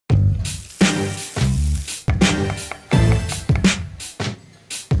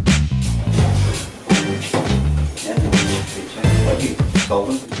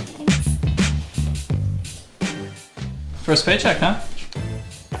First paycheck, huh?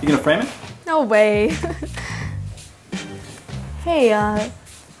 You gonna frame it? No way. Hey,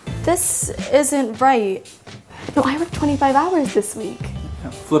 this isn't right. No, I worked 25 hours this week.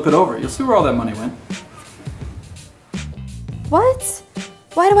 Yeah, flip it over. You'll see where all that money went. What?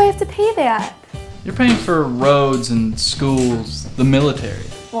 Why do I have to pay that? You're paying for roads and schools, the military.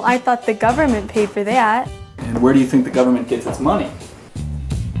 Well, I thought the government paid for that. And where do you think the government gets its money?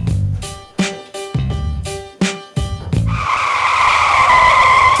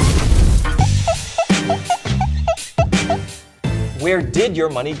 Where did your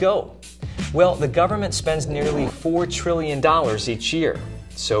money go? Well, the government spends nearly $4 trillion each year.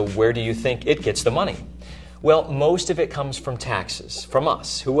 So where do you think it gets the money? Well, most of it comes from taxes, from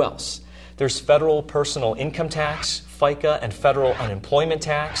us. Who else? There's federal personal income tax, FICA and federal unemployment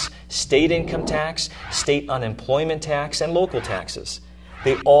tax, state income tax, state unemployment tax, and local taxes.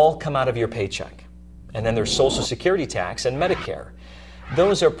 They all come out of your paycheck. And then there's Social Security tax and Medicare.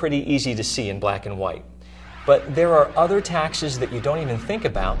 Those are pretty easy to see in black and white. But there are other taxes that you don't even think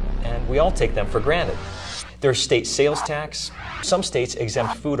about, and we all take them for granted. There's state sales tax. Some states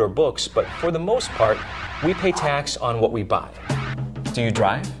exempt food or books, but for the most part, we pay tax on what we buy. Do you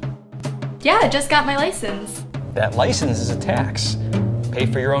drive? Yeah, I just got my license. That license is a tax. Pay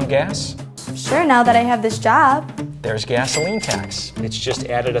for your own gas? Sure, now that I have this job. There's gasoline tax. It's just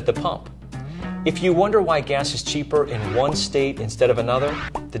added at the pump. If you wonder why gas is cheaper in one state instead of another,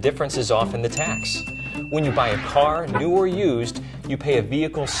 the difference is often the tax. When you buy a car, new or used, you pay a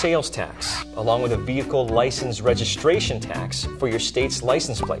vehicle sales tax, along with a vehicle license registration tax for your state's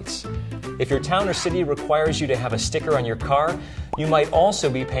license plates. If your town or city requires you to have a sticker on your car, you might also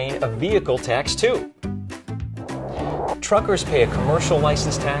be paying a vehicle tax too. Truckers pay a commercial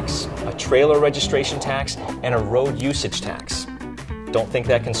license tax, a trailer registration tax, and a road usage tax. Don't think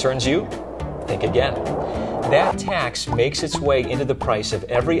that concerns you? Think again. That tax makes its way into the price of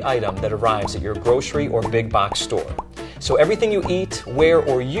every item that arrives at your grocery or big box store. So everything you eat, wear,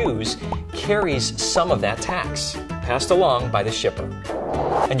 or use carries some of that tax, passed along by the shipper.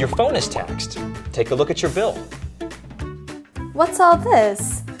 And your phone is taxed. Take a look at your bill. What's all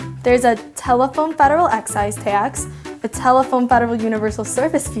this? There's a telephone federal excise tax, a telephone federal universal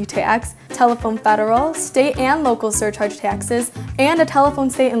service fee tax, telephone federal, state and local surcharge taxes, and a telephone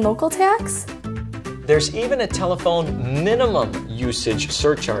state and local tax? There's even a telephone minimum usage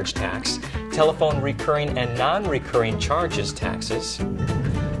surcharge tax, telephone recurring and non-recurring charges taxes.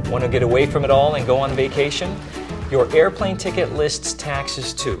 Want to get away from it all and go on vacation? Your airplane ticket lists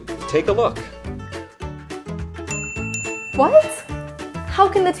taxes too. Take a look. What? How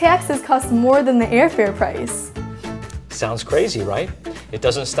can the taxes cost more than the airfare price? Sounds crazy, right? It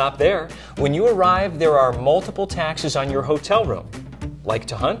doesn't stop there. When you arrive, there are multiple taxes on your hotel room. Like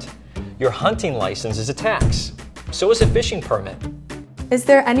to hunt? Your hunting license is a tax. So is a fishing permit. Is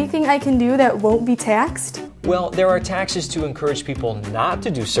there anything I can do that won't be taxed? Well, there are taxes to encourage people not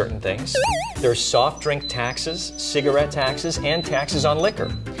to do certain things. There's soft drink taxes, cigarette taxes, and taxes on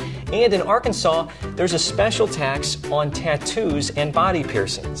liquor. And in Arkansas, there's a special tax on tattoos and body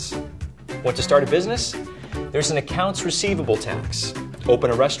piercings. Want to start a business? There's an accounts receivable tax. Open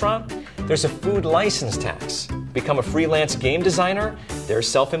a restaurant? There's a food license tax. Become a freelance game designer? There's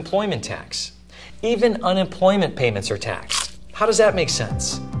self-employment tax. Even unemployment payments are taxed. How does that make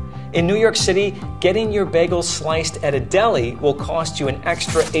sense? In New York City, getting your bagel sliced at a deli will cost you an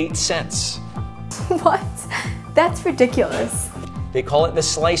extra 8 cents. What? That's ridiculous. They call it the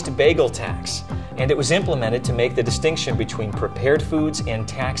sliced bagel tax, and it was implemented to make the distinction between prepared foods and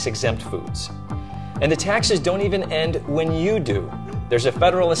tax-exempt foods. And the taxes don't even end when you do. There's a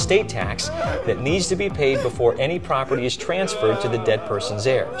federal estate tax that needs to be paid before any property is transferred to the dead person's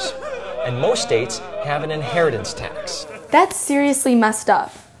heirs. And most states have an inheritance tax. That's seriously messed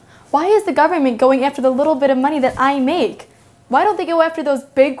up. Why is the government going after the little bit of money that I make? Why don't they go after those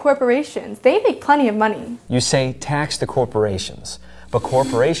big corporations? They make plenty of money. You say tax the corporations, but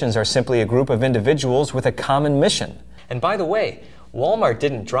corporations are simply a group of individuals with a common mission. And by the way, Walmart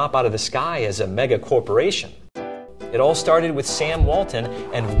didn't drop out of the sky as a mega corporation. It all started with Sam Walton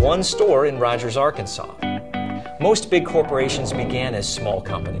and one store in Rogers, Arkansas. Most big corporations began as small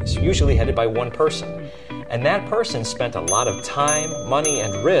companies, usually headed by one person. And that person spent a lot of time, money,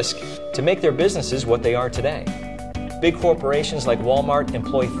 and risk to make their businesses what they are today. Big corporations like Walmart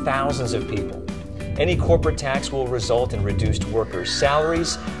employ thousands of people. Any corporate tax will result in reduced workers'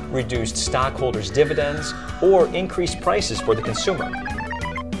 salaries, reduced stockholders' dividends, or increased prices for the consumer.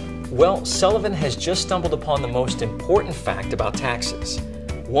 Well, Sullivan has just stumbled upon the most important fact about taxes.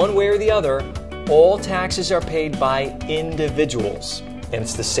 One way or the other, all taxes are paid by individuals, and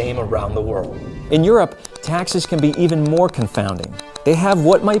it's the same around the world. In Europe, taxes can be even more confounding. They have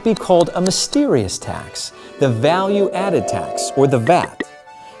what might be called a mysterious tax, the value-added tax, or the VAT.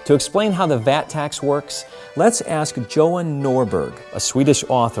 To explain how the VAT tax works, let's ask Johan Norberg, a Swedish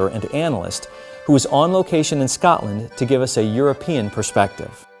author and analyst, who is on location in Scotland to give us a European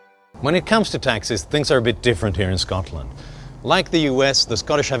perspective. When it comes to taxes, things are a bit different here in Scotland. Like the US, the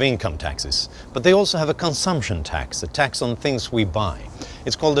Scottish have income taxes, but they also have a consumption tax, a tax on things we buy.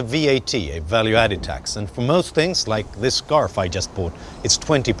 It's called a VAT, a value-added tax, and for most things, like this scarf I just bought, it's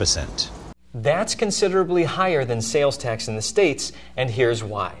 20%. That's considerably higher than sales tax in the States, and here's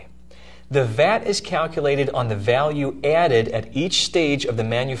why. The VAT is calculated on the value added at each stage of the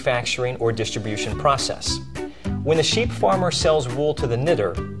manufacturing or distribution process. When the sheep farmer sells wool to the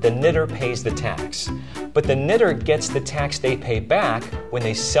knitter pays the tax. But the knitter gets the tax they pay back when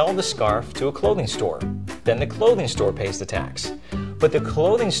they sell the scarf to a clothing store. Then the clothing store pays the tax. But the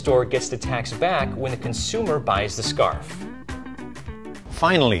clothing store gets the tax back when the consumer buys the scarf.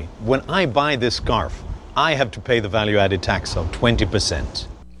 Finally, when I buy this scarf, I have to pay the value-added tax of 20%.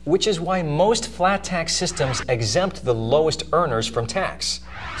 Which is why most flat tax systems exempt the lowest earners from tax,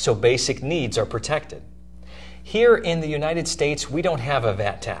 so basic needs are protected. Here in the United States, we don't have a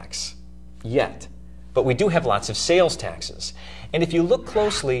VAT tax, yet, but we do have lots of sales taxes. And if you look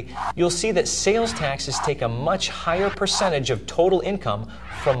closely, you'll see that sales taxes take a much higher percentage of total income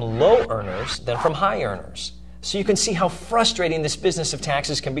from low earners than from high earners. So you can see how frustrating this business of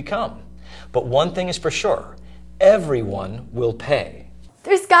taxes can become. But one thing is for sure, everyone will pay.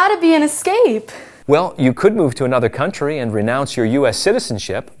 There's gotta be an escape. Well, you could move to another country and renounce your U.S.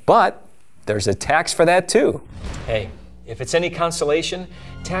 citizenship, but there's a tax for that too. Hey, if it's any consolation,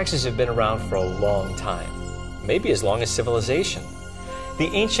 taxes have been around for a long time, maybe as long as civilization. The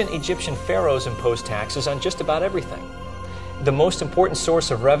ancient Egyptian pharaohs imposed taxes on just about everything. The most important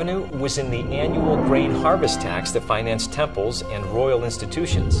source of revenue was in the annual grain harvest tax that financed temples and royal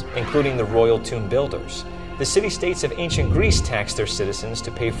institutions, including the royal tomb builders. The city-states of ancient Greece taxed their citizens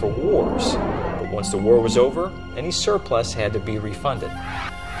to pay for wars, but once the war was over, any surplus had to be refunded.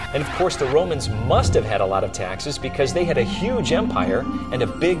 And of course, the Romans must have had a lot of taxes because they had a huge empire and a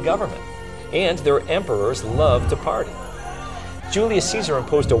big government, and their emperors loved to party. Julius Caesar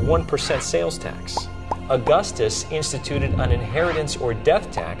imposed a 1% sales tax. Augustus instituted an inheritance or death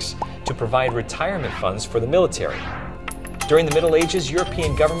tax to provide retirement funds for the military. During the Middle Ages,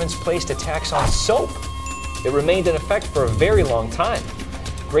 European governments placed a tax on soap. It remained in effect for a very long time.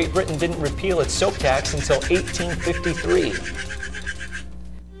 Great Britain didn't repeal its soap tax until 1853.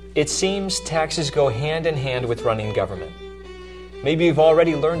 It seems taxes go hand in hand with running government. Maybe you've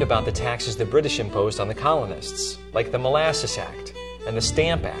already learned about the taxes the British imposed on the colonists, like the Molasses Act and the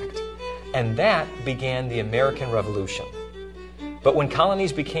Stamp Act, and that began the American Revolution. But when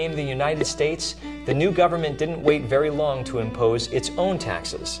colonies became the United States, the new government didn't wait very long to impose its own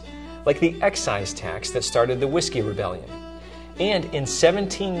taxes, like the excise tax that started the Whiskey Rebellion, and in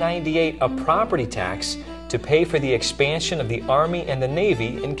 1798 a property tax to pay for the expansion of the Army and the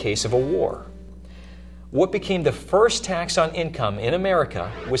Navy in case of a war. What became the first tax on income in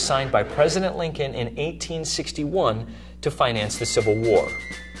America was signed by President Lincoln in 1861 to finance the Civil War.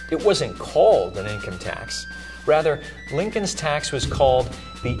 It wasn't called an income tax. Rather, Lincoln's tax was called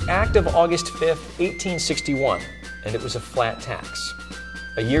the Act of August 5th, 1861, and it was a flat tax.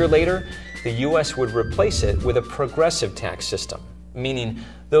 A year later, the U.S. would replace it with a progressive tax system, meaning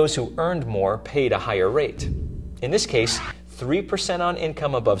those who earned more paid a higher rate. In this case, 3% on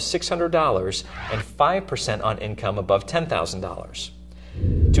income above $600 and 5% on income above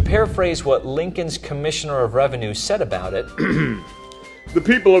 $10,000. To paraphrase what Lincoln's Commissioner of Revenue said about it, the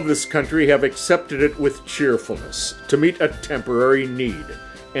people of this country have accepted it with cheerfulness to meet a temporary need,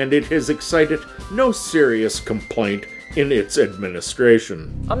 and it has excited no serious complaint in its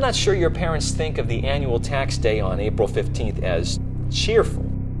administration. I'm not sure your parents think of the annual tax day on April 15th as cheerful.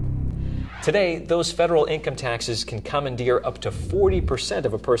 Today, those federal income taxes can commandeer up to 40%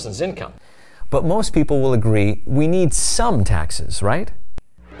 of a person's income. But most people will agree we need some taxes, right?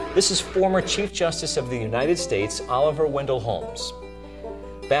 This is former Chief Justice of the United States, Oliver Wendell Holmes.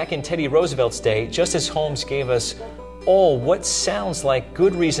 Back in Teddy Roosevelt's day, Justice Holmes gave us all what sounds like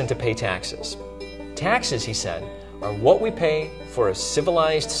good reason to pay taxes. Taxes, he said, are what we pay for a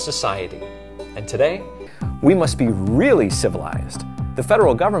civilized society. And today, we must be really civilized. The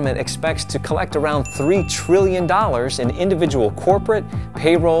federal government expects to collect around $3 trillion in individual corporate,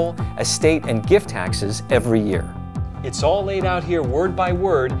 payroll, estate, and gift taxes every year. It's all laid out here word by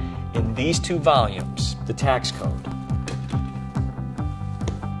word in these two volumes, the tax code.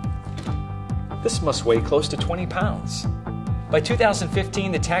 This must weigh close to 20 pounds. By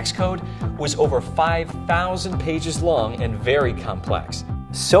 2015, the tax code was over 5,000 pages long and very complex.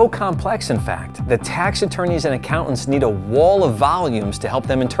 So complex, in fact, that tax attorneys and accountants need a wall of volumes to help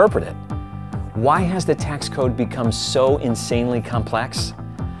them interpret it. Why has the tax code become so insanely complex?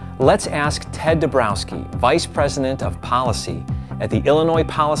 Let's ask Ted Dabrowski, Vice President of Policy at the Illinois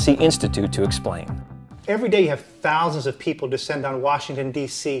Policy Institute, to explain. Every day you have thousands of people descend on Washington,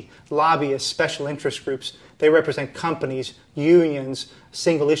 D.C., lobbyists, special interest groups. They represent companies, unions,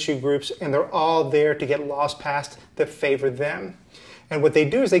 single-issue groups, and they're all there to get laws passed that favor them. And what they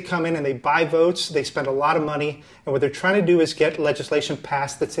do is they come in and they buy votes, they spend a lot of money, and what they're trying to do is get legislation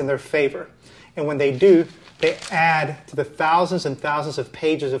passed that's in their favor. And when they do, they add to the thousands and thousands of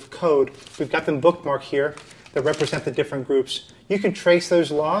pages of code. We've got them bookmarked here that represent the different groups. You can trace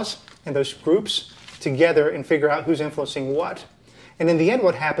those laws and those groups together and figure out who's influencing what. And in the end,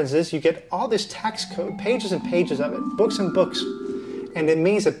 what happens is you get all this tax code, pages and pages of it, books and books. And it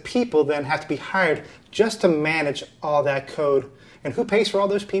means that people then have to be hired just to manage all that code. And who pays for all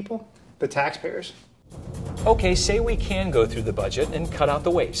those people? The taxpayers. Okay, say we can go through the budget and cut out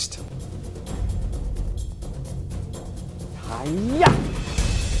the waste.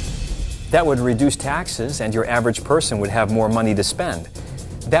 That would reduce taxes and your average person would have more money to spend.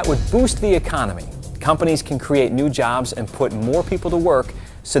 That would boost the economy. Companies can create new jobs and put more people to work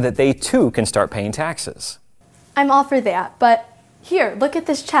so that they too can start paying taxes. I'm all for that, but here, look at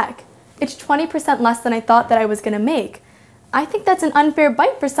this check. It's 20% less than I thought that I was going to make. I think that's an unfair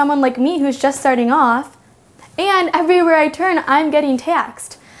bite for someone like me who's just starting off. And everywhere I turn, I'm getting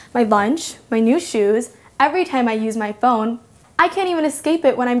taxed. My lunch, my new shoes, every time I use my phone. I can't even escape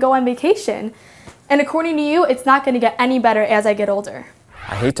it when I go on vacation. And according to you, it's not going to get any better as I get older.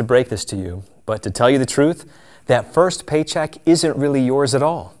 I hate to break this to you, but to tell you the truth, that first paycheck isn't really yours at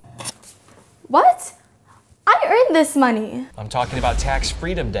all. What? I earned this money. I'm talking about Tax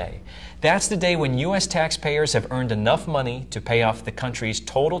Freedom Day. That's the day when U.S. taxpayers have earned enough money to pay off the country's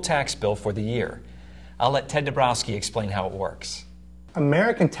total tax bill for the year. I'll let Ted Dabrowski explain how it works.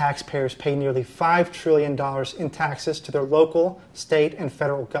 American taxpayers pay nearly $5 trillion in taxes to their local, state, and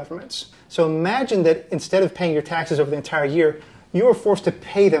federal governments. So imagine that instead of paying your taxes over the entire year, you were forced to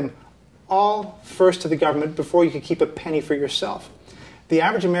pay them all first to the government before you could keep a penny for yourself. The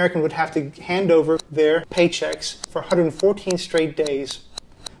average American would have to hand over their paychecks for 114 straight days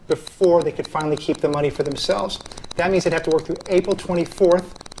before they could finally keep the money for themselves. That means they'd have to work through April 24th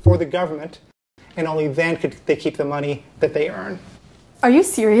for the government, and only then could they keep the money that they earn. Are you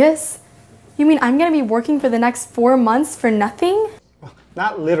serious? You mean I'm going to be working for the next 4 months for nothing? Well,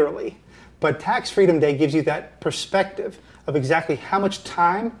 not literally, but Tax Freedom Day gives you that perspective of exactly how much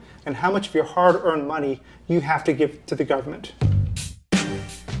time and how much of your hard-earned money you have to give to the government.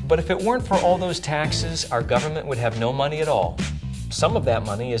 But if it weren't for all those taxes, our government would have no money at all. Some of that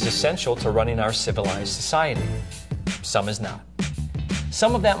money is essential to running our civilized society. Some is not.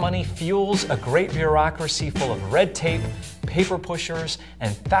 Some of that money fuels a great bureaucracy full of red tape, paper pushers,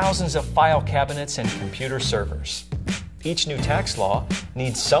 and thousands of file cabinets and computer servers. Each new tax law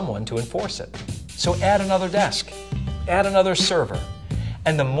needs someone to enforce it. So add another desk, add another server,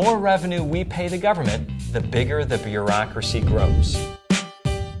 and the more revenue we pay the government, the bigger the bureaucracy grows.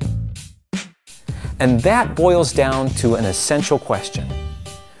 And that boils down to an essential question.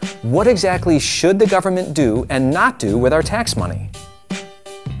 What exactly should the government do and not do with our tax money?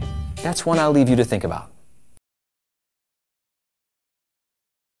 That's one I'll leave you to think about.